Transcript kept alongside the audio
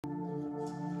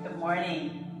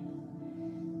morning.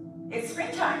 It's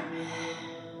springtime.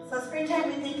 So springtime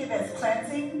we think of as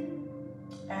cleansing.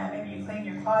 Maybe you clean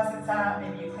your closets out,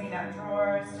 maybe you clean out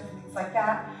drawers, different things like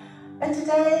that. But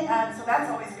today, so that's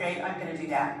always great, I'm going to do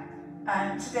that.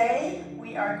 Today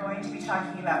we are going to be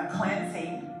talking about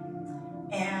cleansing,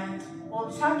 and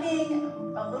we'll be talking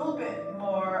a little bit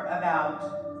more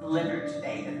about the liver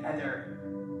today than other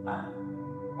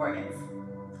organs.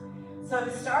 So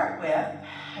to start with,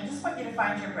 I just want you to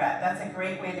find your breath. That's a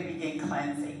great way to begin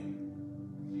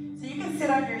cleansing. So you can sit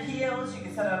on your heels, you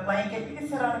can sit on a blanket, you can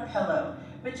sit on a pillow,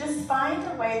 but just find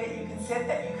a way that you can sit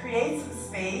that you create some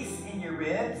space in your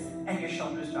ribs and your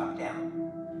shoulders drop down.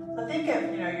 So think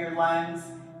of, your lungs,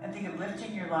 and think of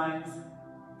lifting your lungs.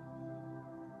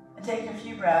 And take a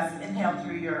few breaths. Inhale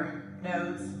through your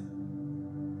nose.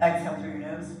 Exhale through your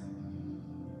nose.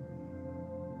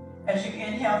 As you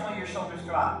inhale, feel your shoulders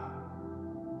drop.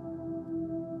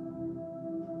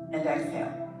 And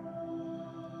exhale.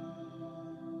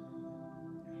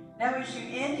 Now as you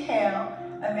inhale,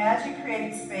 imagine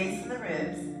creating space in the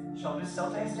ribs. Shoulders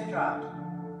still stay dropped.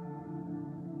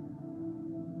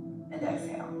 And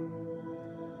exhale.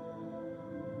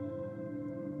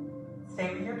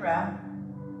 Stay with your breath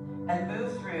and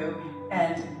move through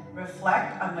and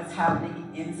reflect on what's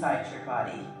happening inside your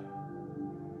body.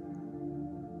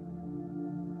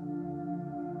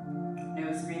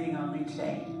 Nose breathing only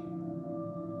today.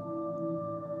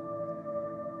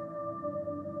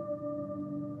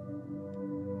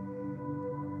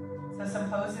 So some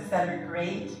poses that are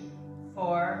great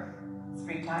for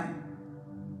springtime.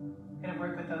 We're going to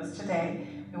work with those today.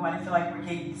 We want to feel like we're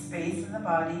getting space in the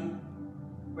body,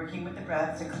 working with the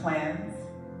breath to cleanse.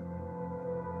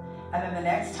 And then the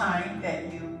next time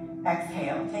that you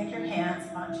exhale, take your hands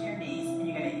onto your knees, and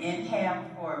you're going to inhale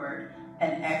forward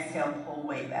and exhale, pull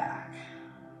way back.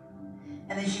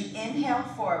 And as you inhale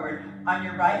forward on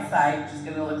your right side, which is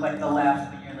going to look like the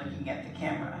left when you're looking at the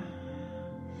camera.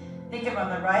 Think of on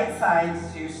the right side,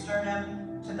 so your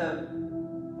sternum to the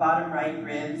bottom right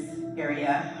ribs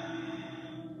area.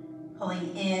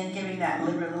 Pulling in, giving that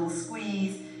liver a little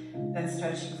squeeze, then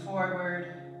stretching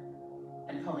forward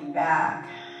and pulling back.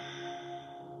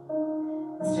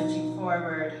 And stretching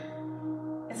forward.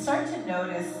 And start to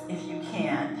notice, if you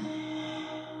can,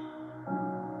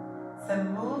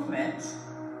 some movement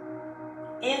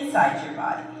inside your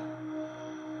body.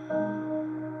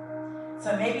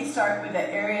 So maybe start with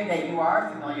the area that you are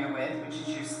familiar with, which is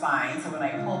your spine. So when I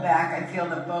pull back, I feel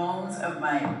the bones of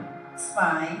my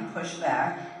spine push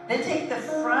back. Then take the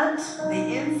front,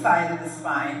 the inside of the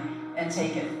spine, and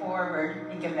take it forward.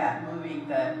 Think of that moving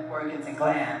the organs and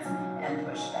glands, and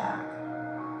push back.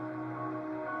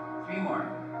 3 more.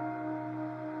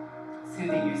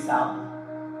 Soothing yourself.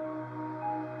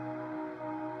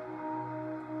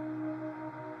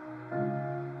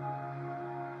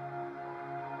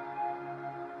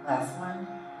 Last one.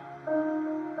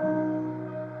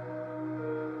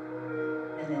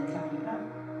 And then coming up.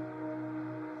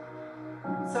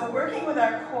 So working with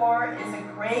our core is a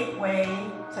great way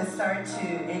to start to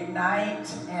ignite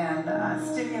and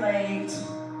stimulate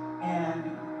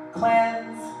and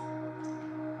cleanse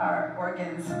our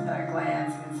organs and our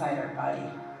glands inside our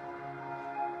body.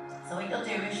 So what you'll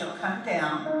do is you'll come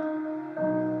down,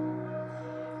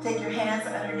 take your hands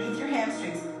underneath your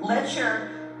hamstrings, let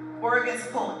your organs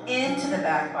pull into the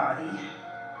back body,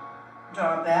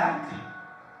 draw back,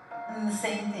 and the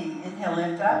same thing, inhale,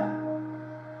 lift up.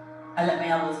 I let my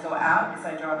elbows go out as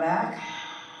I draw back.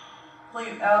 Pull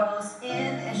your elbows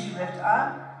in as you lift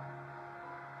up.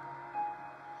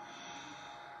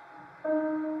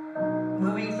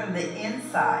 Moving from the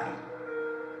inside.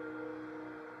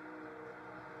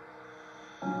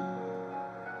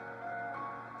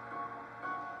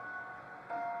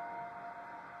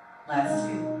 Last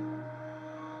 2.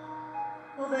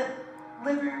 Pull the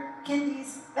liver,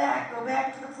 kidneys back, go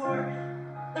back to the floor.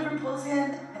 Liver pulls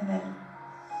in, and then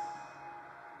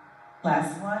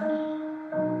last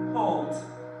one, hold.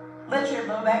 Let your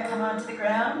low back come onto the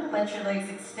ground. Let your legs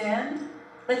extend.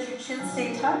 Let your chin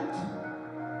stay tucked.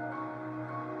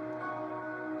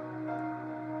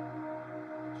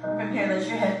 From here, let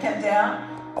your head come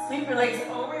down. Sweep your legs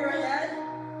over your head.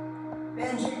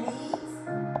 Bend your knees.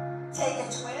 Take a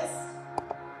twist.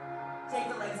 Take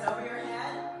the legs over your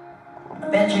head.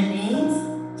 Bend your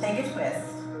knees. Take a twist.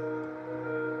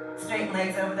 Straighten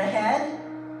legs over the head.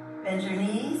 Bend your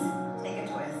knees. Take a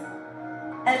twist.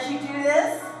 As you do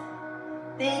this,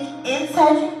 think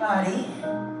inside your body,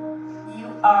 you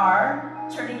are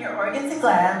turning your organs and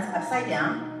glands upside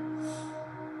down,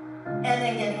 and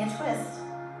then getting a twist.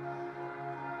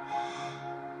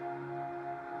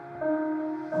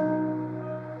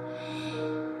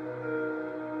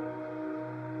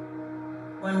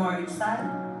 each side.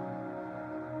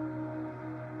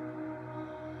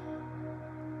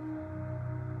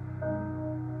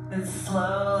 Then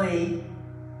slowly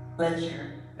let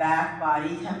your back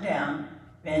body come down,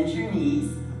 bend your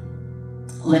knees,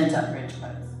 lift up bridge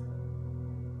pose.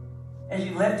 As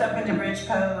you lift up into bridge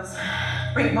pose,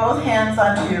 bring both hands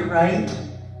onto your right,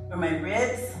 where my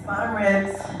ribs, bottom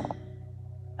ribs,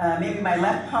 maybe my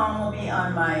left palm will be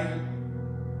on my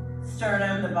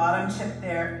sternum, the bottom tip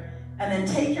there, and then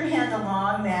take your hand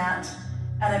along that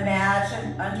and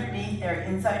imagine underneath there,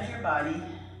 inside your body,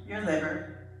 your liver.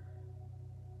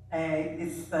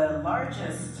 It's the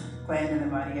largest gland in the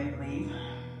body, I believe.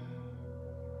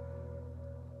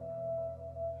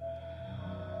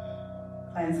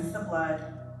 Cleanses the blood.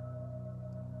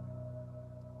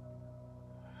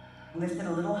 Lift it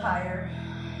a little higher.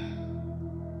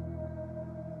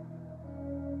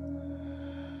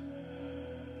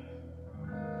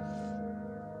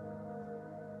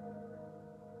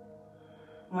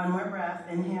 One more breath.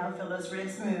 Inhale, feel those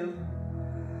ribs move.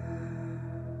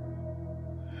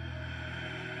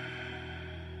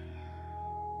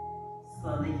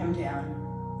 Slowly come down.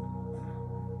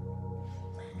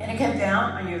 Gonna come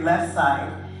down on your left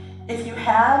side. If you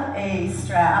have a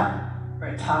strap or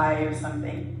a tie or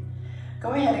something,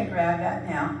 go ahead and grab that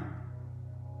now.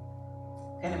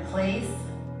 Gonna place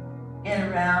it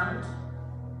around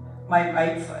my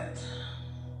right foot.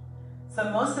 So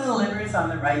most of the liver is on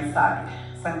the right side,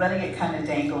 so I'm letting it kind of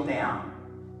dangle down.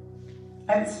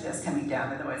 I would suggest coming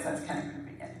down, otherwise that's kind of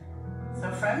grouping it.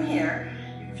 So from here,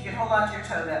 if you can hold on to your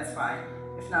toe, that's fine.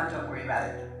 If not, don't worry about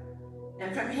it.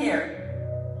 And from here,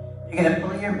 you're gonna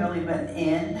pull your belly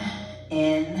button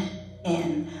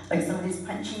in, like somebody's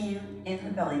punching you in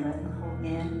the belly button. Pull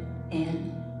in.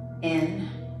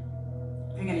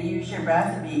 If you're gonna use your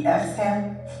breath, it'd be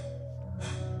exhale.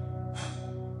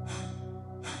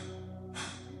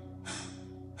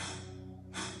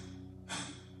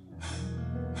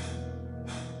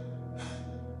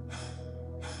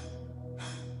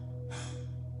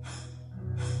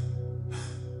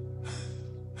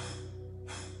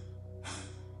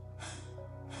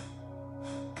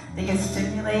 Think of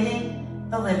stimulating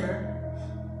the liver,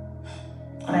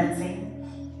 cleansing.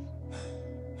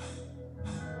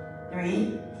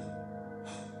 3,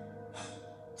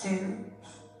 2,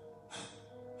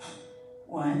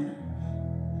 1.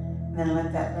 And then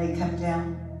let that leg come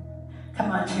down.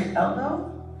 Come onto your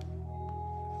elbow.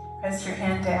 Press your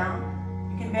hand down.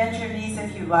 You can bend your knees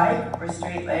if you like, or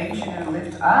straight legs. You're going to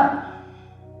lift up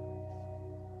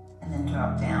and then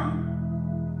drop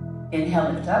down.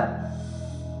 Inhale, lift up.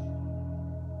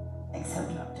 Exhale,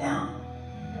 drop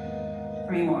down.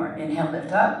 3 more. Inhale,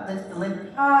 lift up. Lift the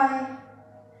liver high.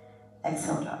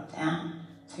 Exhale, drop down.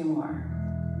 2 more.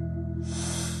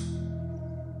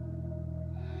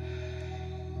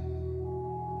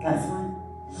 Last one.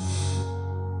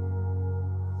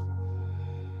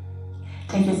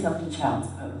 Take yourself to child's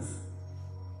pose.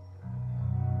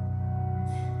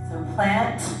 So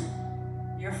plant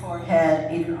your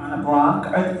forehead either on a block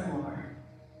or the floor.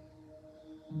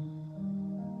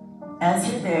 As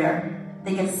you're there,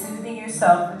 think of soothing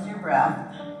yourself with your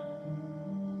breath.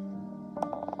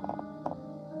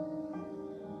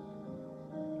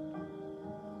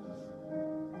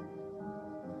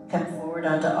 Come forward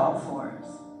onto all fours.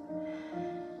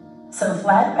 So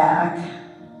flat back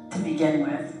to begin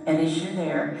with, and as you're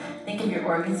there, think of your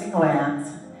organs and glands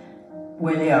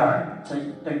where they are, so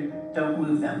don't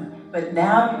move them. But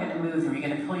now you're going to move them. You're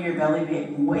going to pull your belly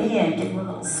way in, get a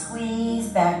little squeeze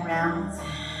back round.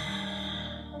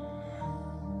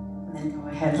 And then go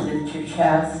ahead, lift your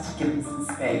chest, give them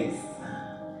some space.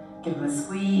 Give them a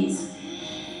squeeze.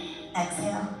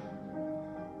 Exhale.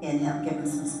 Inhale, give them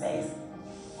some space.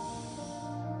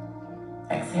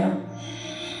 Exhale.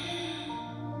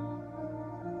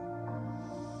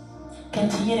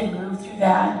 Continue to move through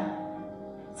that.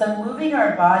 So moving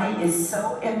our body is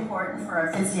so important for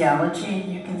our physiology.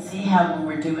 You can see how when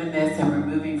we're doing this and we're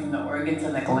moving from the organs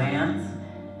and the glands,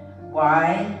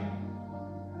 why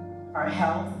our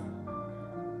health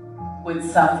would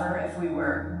suffer if we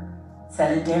were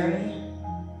sedentary.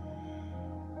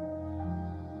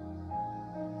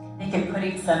 Think of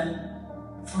putting some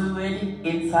fluid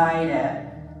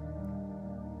inside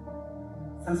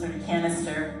some sort of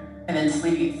canister and then just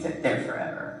leaving it sit there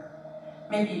forever.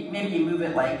 Maybe you move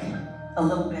it like a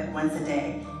little bit once a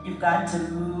day. You've got to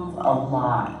move a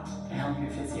lot to help your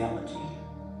physiology.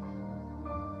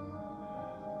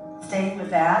 Staying with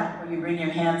that, where you bring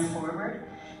your hands forward,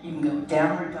 you can go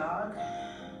downward dog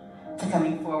to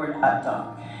coming forward up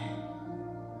dog.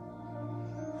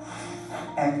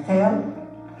 Exhale.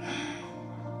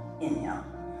 Inhale.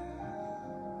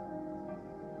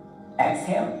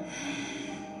 exhale.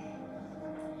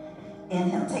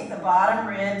 Inhale, take the bottom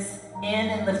ribs in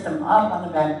and lift them up on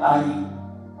the back body.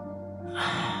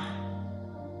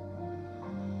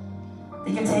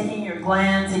 Think of taking your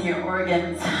glands and your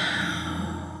organs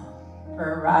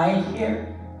for a ride here.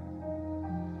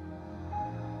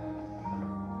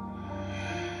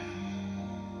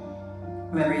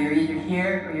 Remember, you're either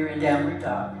here or you're in downward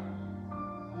dog.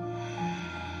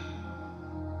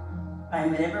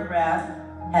 Find whatever breath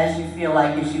as you feel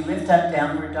like as you lift up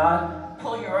downward dog.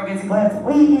 Pull your organs and glands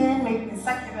way in. Maybe you can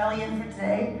suck your belly in for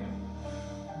today.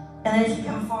 And then as you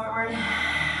come forward,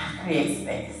 create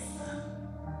space.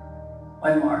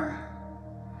 One more.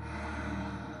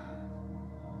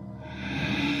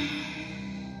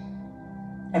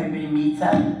 Everybody meets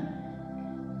up.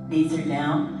 Knees are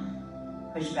down.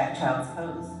 Push back child's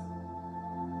pose.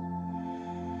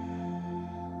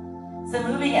 So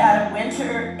moving out of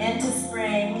winter into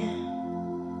spring,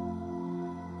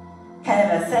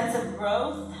 kind of a sense of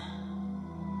growth,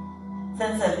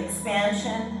 sense of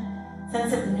expansion,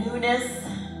 sense of newness.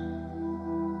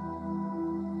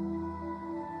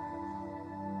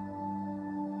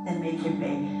 Then make your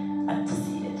way up to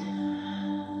seated.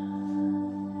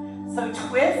 So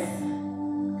twist,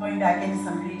 going back into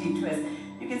some pretty deep twists.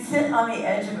 You can sit on the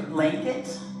edge of a blanket,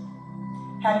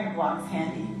 have your blocks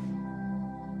handy.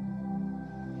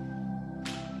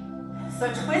 So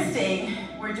twisting,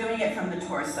 we're doing it from the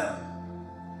torso.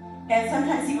 And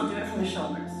sometimes people do it from the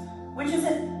shoulders, which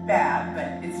isn't bad,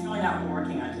 but it's really not what we're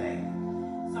working on today.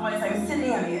 So as I'm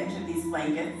sitting on the edge of these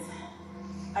blankets,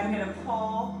 I'm gonna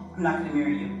pull, I'm not gonna mirror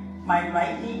you, my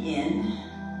right knee in,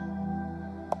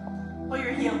 pull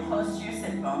your heel close to your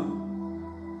sit bone,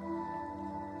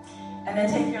 and then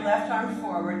take your left arm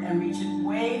forward and reach it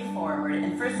way forward.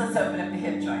 And first let's open up the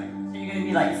hip joint. So you're gonna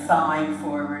be like sawing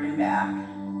forward and back.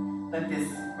 Let this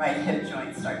right hip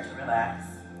joint start to relax.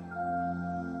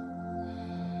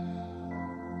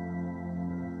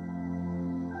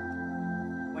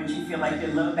 Once you feel like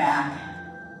your low back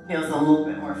feels a little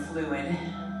bit more fluid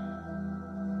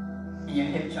and your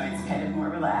hip joint's kind of more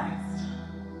relaxed.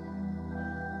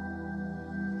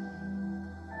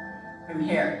 From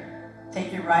here,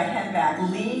 take your right hand back,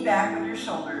 lean back with your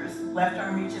shoulders, left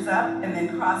arm reaches up, and then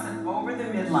cross it over the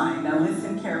midline. Now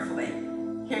listen carefully.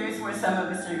 Here's where some of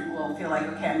us will feel like,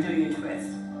 okay, I'm doing a twist.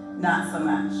 Not so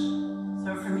much.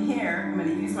 So from here, I'm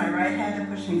gonna use my right hand to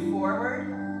push me forward,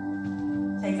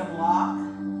 take a block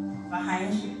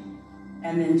behind you,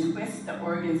 and then twist the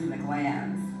organs and the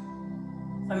glands.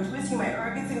 So I'm twisting my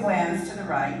organs and glands to the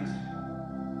right.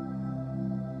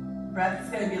 Breath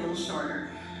is gonna be a little shorter.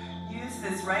 Use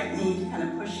this right knee to kind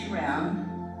of push you around.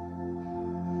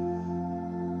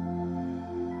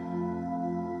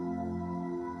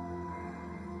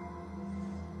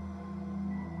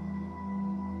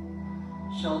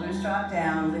 Shoulders drop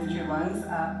down, lift your lungs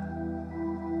up.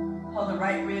 Pull the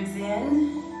right ribs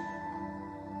in.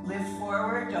 Lift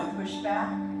forward, don't push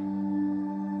back. And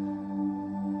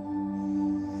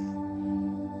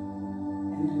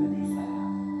then release that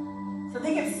out. So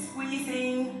think of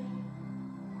squeezing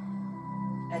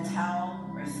a towel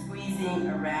or squeezing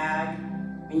a rag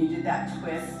when you did that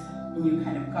twist and you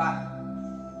kind of got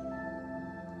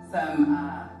some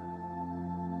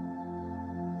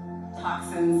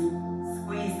toxins,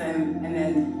 squeeze them, and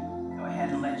then go ahead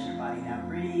and let your body now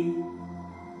breathe.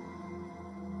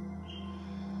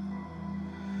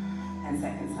 And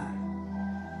second side.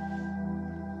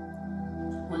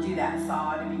 We'll do that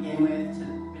saw to begin with to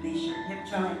release your hip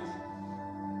joint.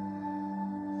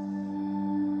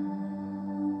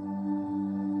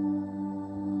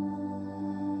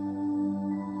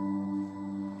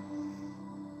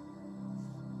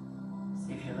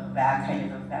 See if your low back, how your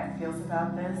low back feels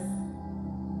about this.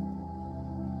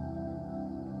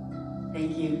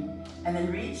 Thank you. And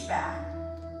then reach back.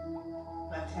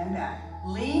 Left hand back.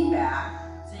 Lean back.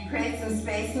 So you create some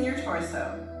space in your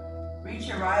torso. Reach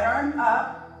your right arm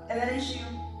up, and then as you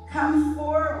come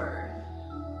forward,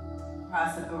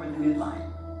 cross it over the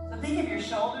midline. So think of your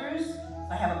shoulders. So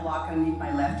I have a block underneath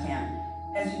my left hand.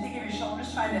 As you think of your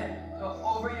shoulders trying to go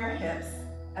over your hips,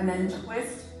 and then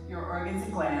twist your organs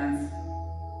and glands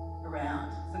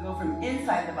around. So go from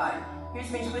inside the body. Here's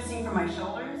me twisting from my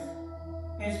shoulders.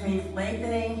 Here's me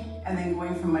lengthening, and then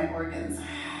going from my organs.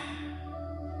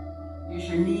 Use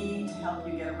your knee to help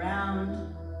you get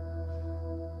around.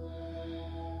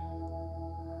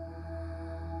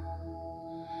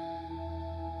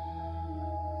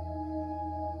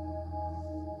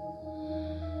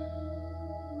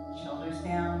 Shoulders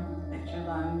down, lift your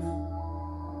lungs.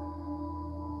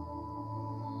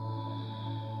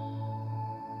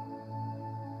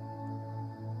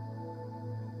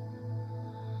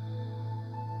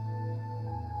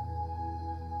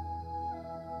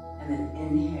 then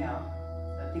inhale.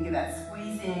 So think of that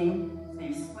squeezing. So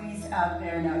you've squeezed out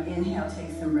there. Now inhale,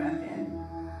 take some breath in.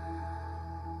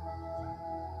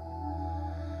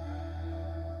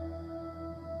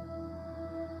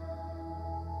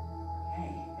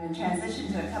 Okay, going to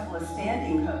transition to a couple of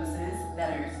standing poses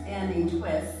that are standing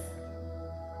twists.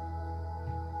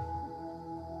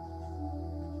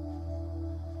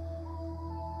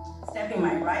 Stepping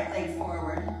my right leg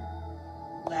forward,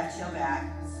 left heel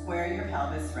back, square your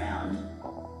pelvis round.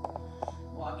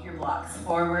 Walk your blocks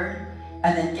forward,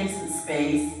 and then give some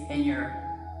space in your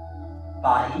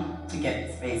body to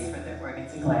get space for the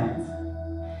organs and glands.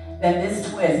 Then this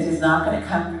twist is not going to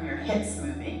come from your hips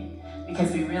moving,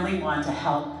 because we really want to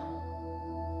help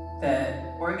the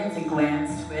organs and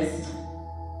glands twist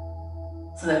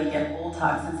so that we get old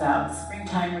toxins out.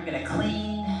 Springtime, we're going to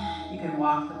clean. You can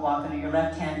walk the block under your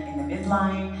left hand in the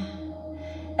midline,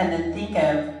 and then think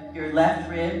of your left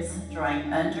ribs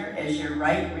drawing under as your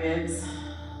right ribs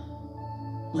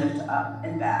lift up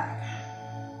and back.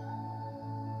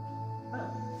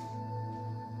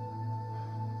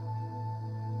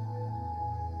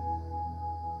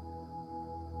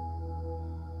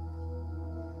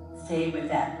 Stay with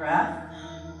that breath.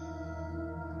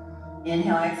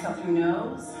 Inhale, exhale through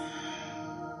nose.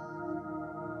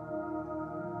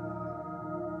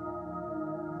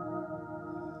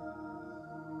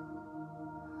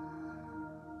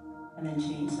 And then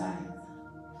change sides.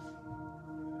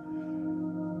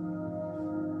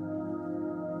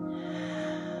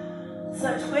 So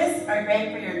twists are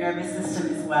great for your nervous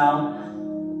system as well.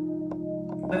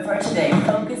 But for today,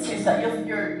 focus yourself.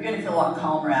 You're going to feel a lot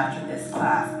calmer after this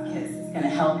class because it's going to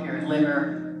help your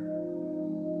liver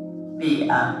be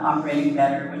operating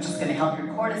better, which is going to help your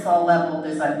cortisol level.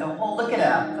 There's like the whole, look it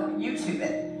up, go YouTube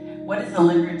it. What does the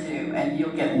liver do? And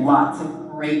you'll get lots of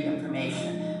great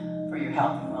information for your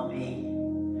health and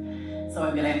well-being. So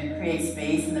I'm going to create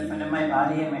space in the front of my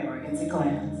body and my organs and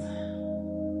glands.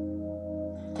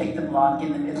 Take the block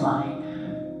in the midline.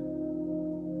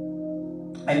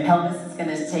 My pelvis is going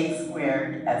to stay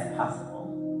squared as possible.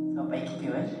 So hope I can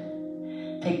do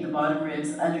it. Take the bottom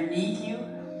ribs underneath you.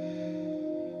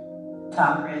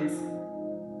 Top ribs,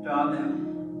 draw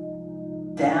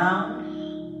them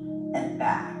down and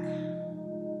back.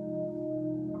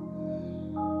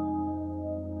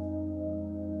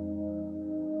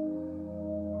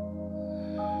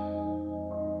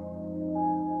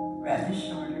 Breath is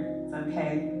shorter, it's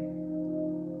okay.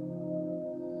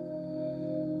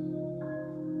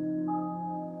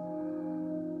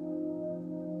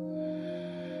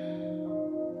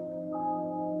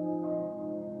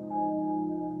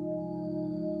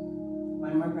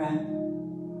 One more breath.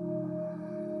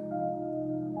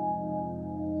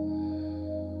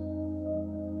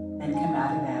 Then come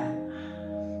out of that.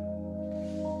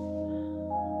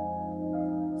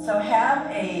 So have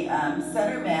a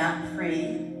center mat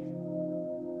free.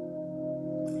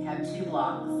 Have 2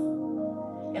 blocks.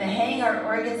 Gonna hang our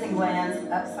organs and glands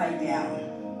upside down.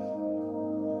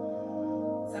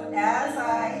 So as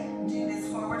I do this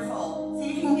forward fold, see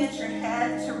if you can get your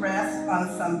head to rest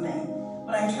on something.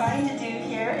 What I'm trying to do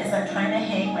here is I'm trying to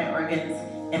hang my organs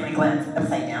and my glands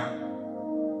upside down.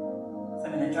 So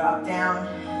I'm gonna drop down.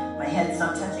 My head's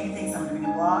not touching anything, so I'm gonna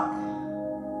bring a block.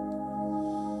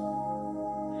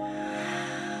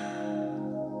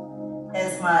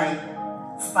 As my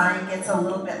spine gets a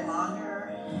little bit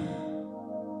longer,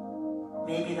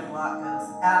 maybe the block goes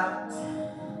out,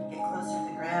 get closer to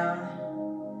the ground.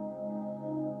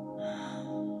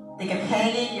 Think of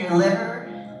hanging your liver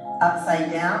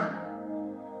upside down.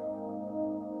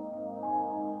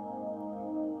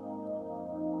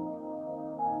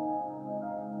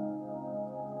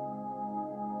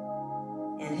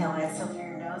 Inhale, exhale through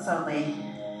your nose only.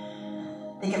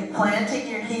 Think of planting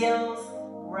your heels.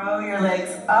 Row your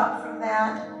legs up from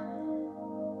that.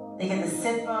 Think of the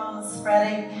sit bones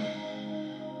spreading.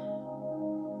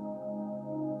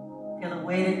 Feel the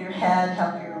weight of your head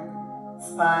help your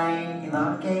spine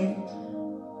elongate.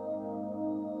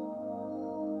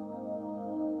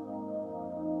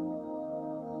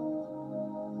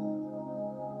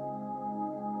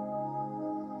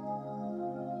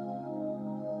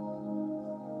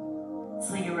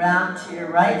 Swing around to your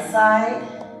right side.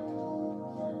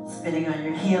 Spinning on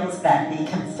your heels, back knee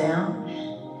comes down.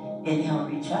 Inhale,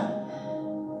 reach up.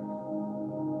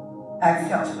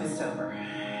 Exhale, twist over.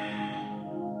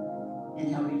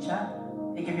 Inhale, reach up.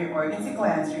 Think of your organs and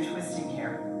glands you're twisting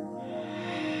here.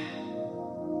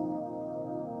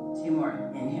 2 more.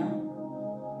 Inhale.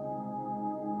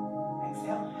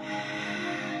 Exhale.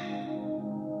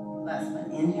 Last one.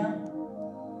 Inhale.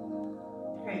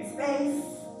 Create space.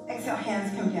 Exhale,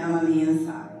 hands come down on the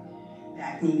inside.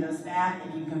 back knee goes back.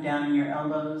 If you come down on your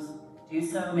elbows, do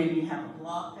so. Maybe you have a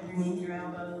block underneath your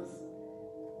elbows.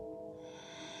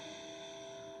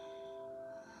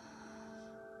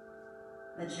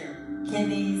 Let your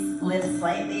kidneys lift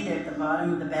slightly. They're at the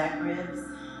bottom of the back ribs.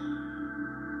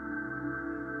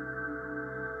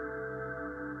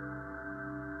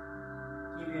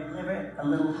 Give your liver a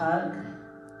little hug.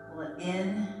 Pull it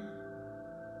in.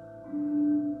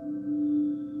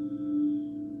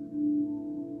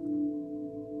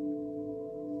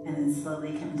 And then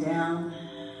slowly come down.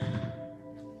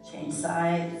 Change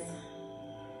sides.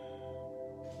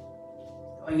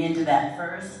 Going into that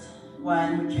first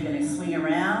one, which you're going to swing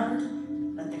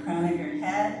around. Let the crown of your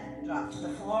head drop to the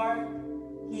floor.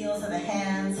 Heels of the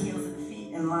hands, heels of the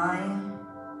feet in line.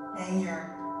 Hang your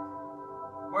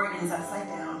organs upside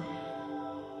down.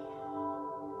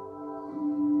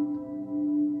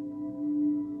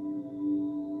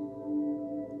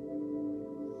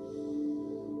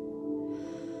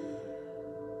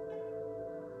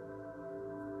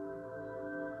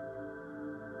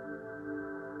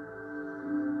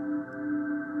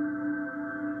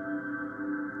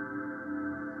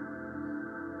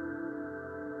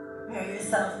 Prepare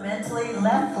yourself mentally,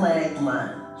 left leg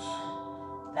lunge.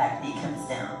 Back knee comes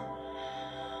down.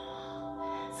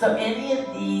 So any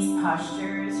of these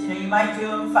postures, you might do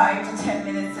them 5 to 10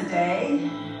 minutes a day.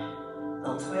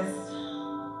 Little twist.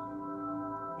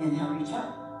 Inhale, reach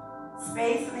up.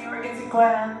 Space in the organs and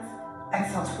glands.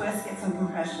 Exhale, twist, get some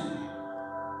compression.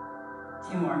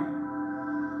 2 more.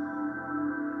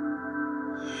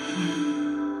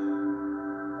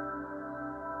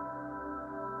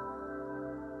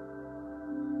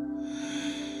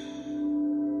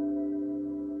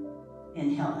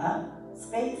 Inhale up,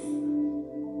 space.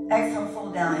 Exhale,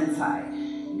 fold down inside.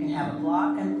 You can have a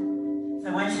block. So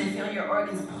I want you to feel your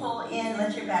organs pull in.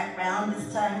 Let your back round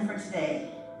this time for today.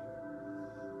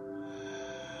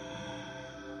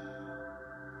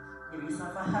 Give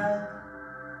yourself a hug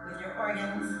with your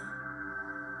organs.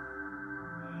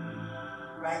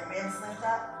 Right ribs lift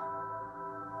up.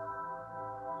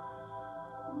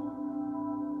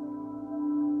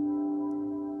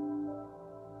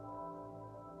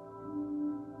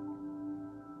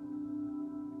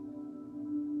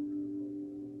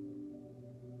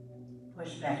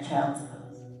 Push back, child's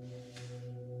pose.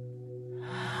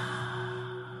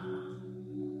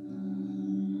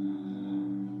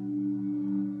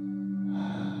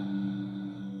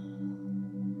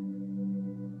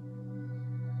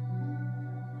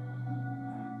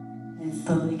 And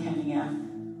slowly coming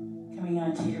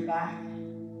onto your back.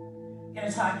 I'm going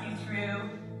to talk you through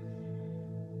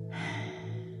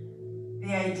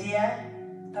the idea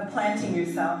of planting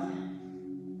yourself.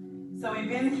 So we've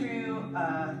been through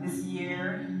this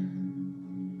year,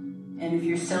 and if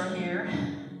you're still here,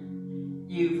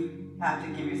 you have to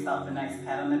give yourself a nice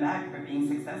pat on the back for being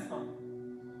successful.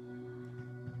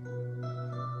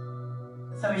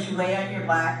 So as you lay on your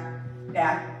back,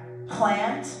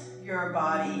 plant your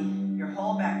body, your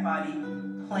whole back body,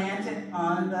 plant it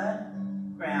on the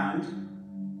ground,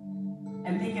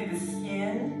 and think of the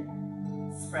skin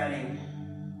spreading.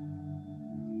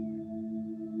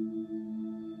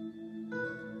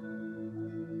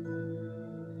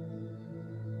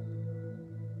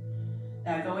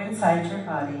 Now go inside your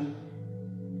body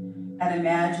and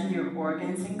imagine your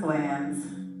organs and glands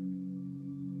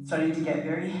starting to get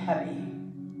very heavy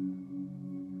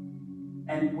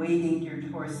and weighting your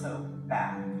torso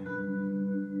back.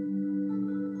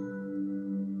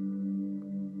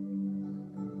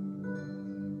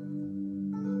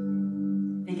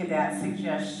 Think of that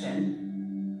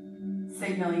suggestion,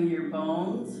 signaling your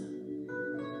bones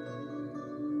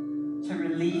to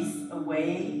release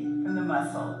away from the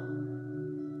muscle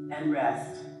and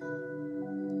rest.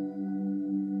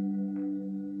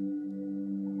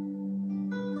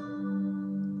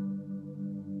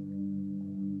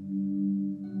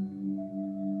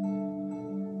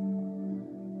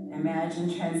 Imagine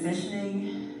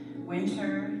transitioning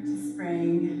winter to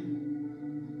spring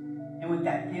and what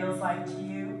that feels like to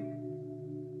you,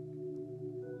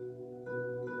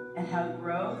 and how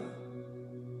growth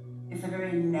is a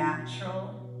very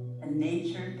natural and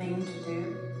nature thing to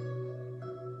do.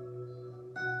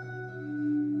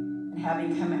 And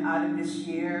having come out of this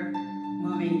year,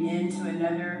 moving into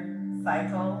another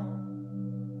cycle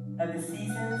of the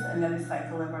seasons, another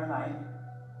cycle of our life.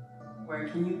 Where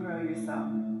can you grow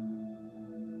yourself?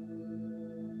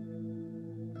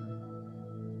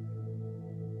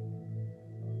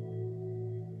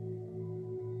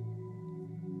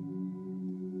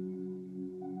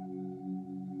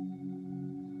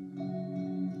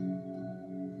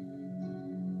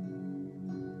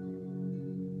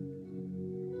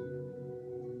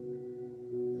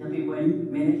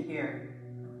 1 minute here.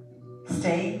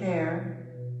 Stay there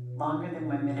longer than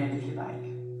 1 minute if you like.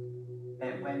 But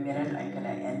at 1 minute, I'm going to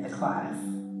end the class.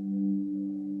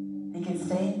 You can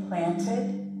stay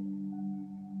planted.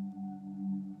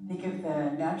 Think of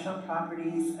the natural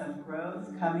properties of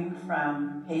growth coming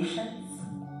from patience,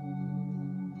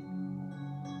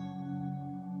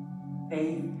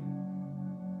 faith,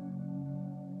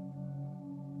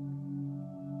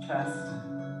 trust.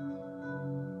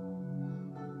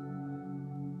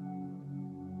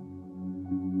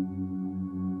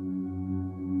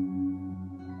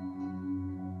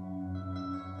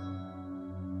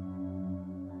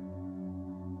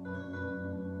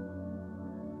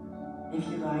 If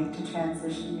you like to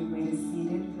transition your way to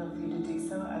seated, feel free to do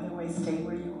so. Otherwise, stay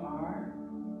where you are.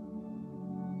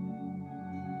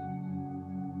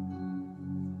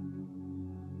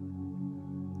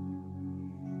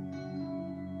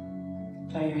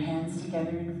 Draw your hands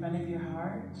together in front of your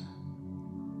heart.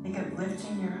 Think of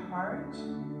lifting your heart,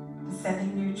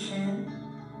 descending your chin,